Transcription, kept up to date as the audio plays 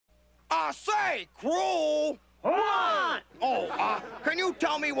Say, crew! What? Can you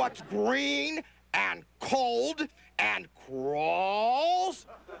tell me what's green and cold and crawls?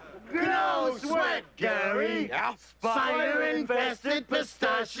 No sweat, Gary. Yeah? Spider-infested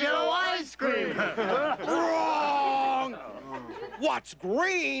pistachio ice cream. Wrong! What's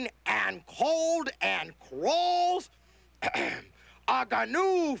green and cold and crawls? A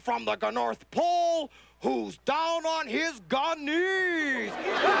Gnu from the North Pole who's down on his knees.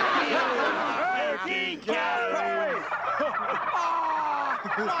 Turkey, Gary!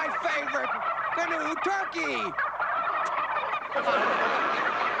 My favorite, Gnu turkey.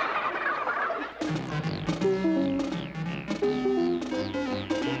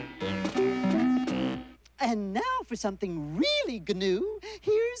 And now for something really GNU,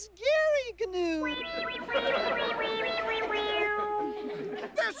 here's Gary Gnu.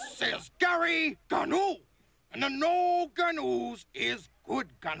 This is Gary Gnu, and the No Gnews is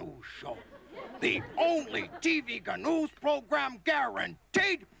Good Gnu Show. The only TV Gnews program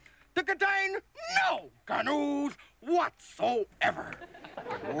guaranteed to contain no Gnews whatsoever.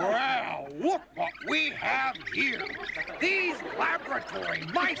 Well, look what we have here. These laboratory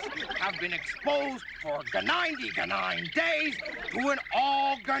mice have been exposed for 99 days to an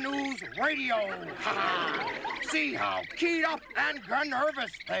all Gnews radio. See how keyed up and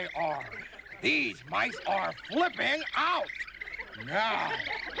nervous they are. These mice are flipping out. Now,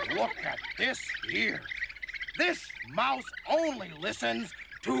 look at this here. This mouse only listens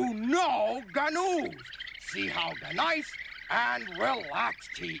to no Gnews. See how nice and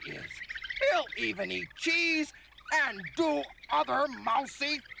relaxed he is. He'll even eat cheese and do other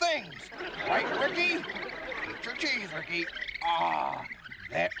mousy things. Right, Ricky? Eat your cheese, Ricky.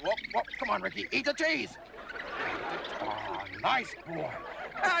 Whoop, come on, Ricky, eat the cheese. Nice boy.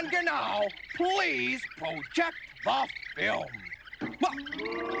 And now, please project the film.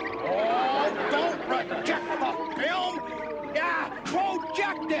 Don't reject the film. Yeah,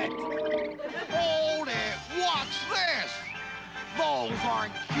 project it. Hold it. What's this? Those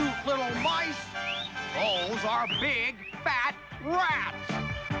aren't cute little mice. Those are big, fat rats.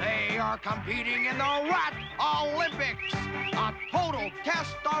 They are competing in the Rat Olympics, a total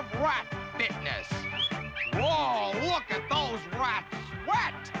test of rat fitness. Whoa, look at those rats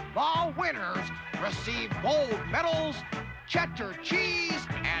sweat. The winners receive gold medals, cheddar cheese,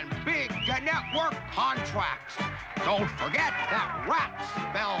 and big network contracts. Don't forget that rat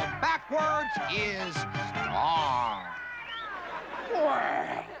spelled backwards is star.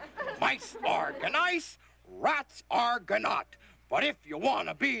 Well, mice are nice, rats are not. But if you want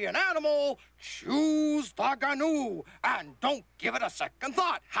to be an animal, choose the Gnu and don't give it a second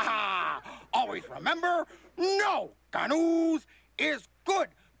thought. Always remember, no Gnews is good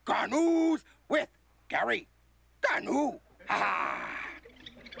Gnews with Gary Gnu.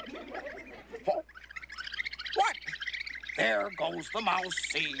 What? There goes the mouse,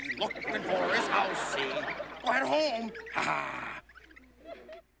 see, looking for his house, see. Go at home.